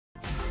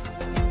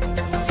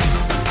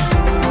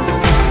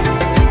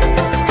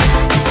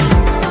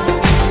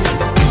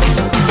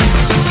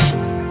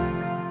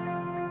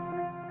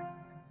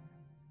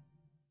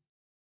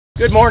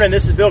Good morning,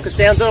 this is Bill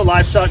Costanzo,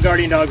 Livestock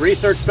Guardian Dog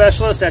Research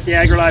Specialist at the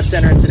AgriLife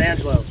Center in San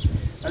Angelo.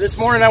 This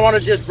morning I want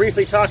to just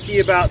briefly talk to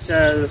you about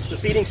the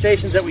feeding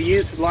stations that we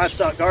use for the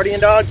livestock guardian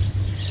dogs.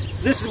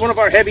 So this is one of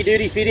our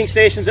heavy-duty feeding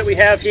stations that we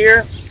have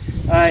here.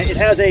 It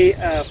has a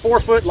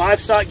 4-foot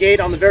livestock gate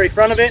on the very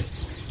front of it.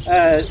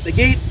 The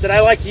gate that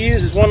I like to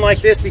use is one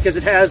like this because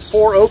it has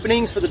 4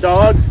 openings for the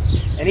dogs,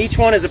 and each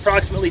one is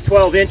approximately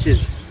 12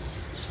 inches.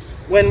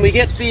 When we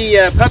get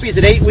the puppies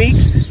at 8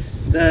 weeks,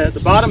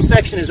 the bottom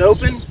section is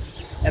open,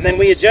 and then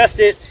we adjust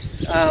it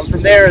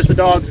from there as the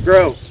dogs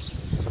grow.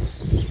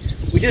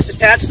 We just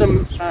attach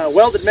some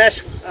welded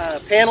mesh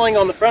paneling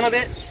on the front of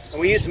it,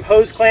 and we use some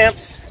hose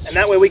clamps, and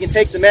that way we can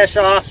take the mesh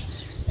off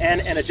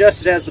and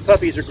adjust it as the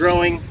puppies are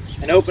growing,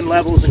 and open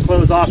levels and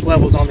close off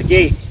levels on the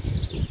gate.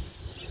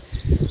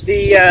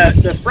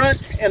 The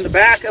front and the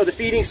back of the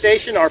feeding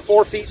station are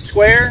 4 feet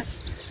square.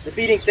 The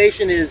feeding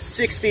station is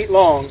 6 feet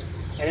long,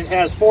 and it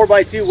has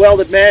 4x2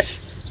 welded mesh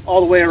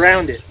all the way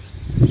around it.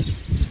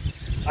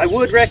 I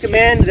would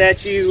recommend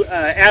that you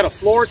add a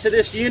floor to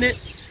this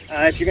unit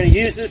if you're going to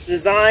use this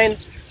design.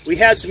 We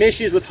had some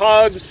issues with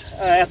hogs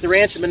at the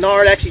ranch in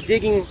Menard actually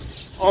digging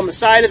on the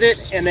side of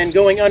it and then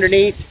going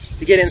underneath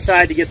to get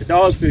inside to get the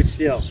dog food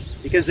still,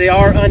 because they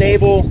are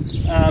unable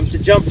to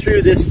jump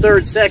through this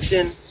 3rd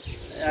section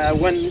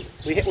when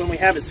we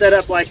have it set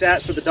up like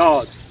that for the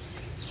dogs.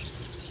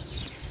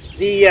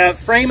 The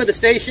frame of the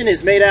station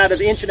is made out of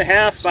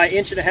 1.5 by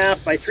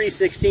 1.5 by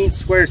 3/16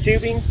 square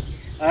tubing.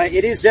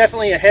 It is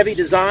definitely a heavy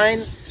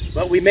design,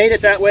 but we made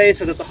it that way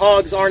so that the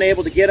hogs aren't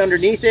able to get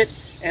underneath it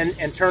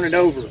and turn it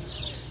over.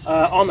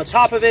 On the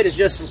top of it is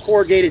just some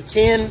corrugated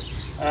tin.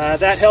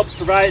 That helps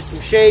provide some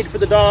shade for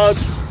the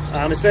dogs,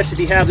 especially if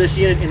you have this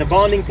unit in a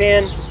bonding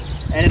pen,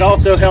 and it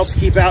also helps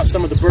keep out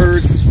some of the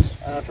birds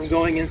from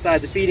going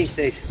inside the feeding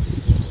station.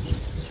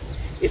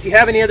 If you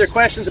have any other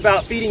questions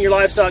about feeding your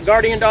livestock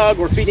guardian dog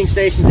or feeding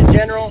stations in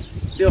general,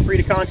 feel free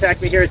to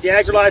contact me here at the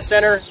AgriLife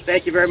Center.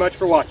 Thank you very much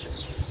for watching.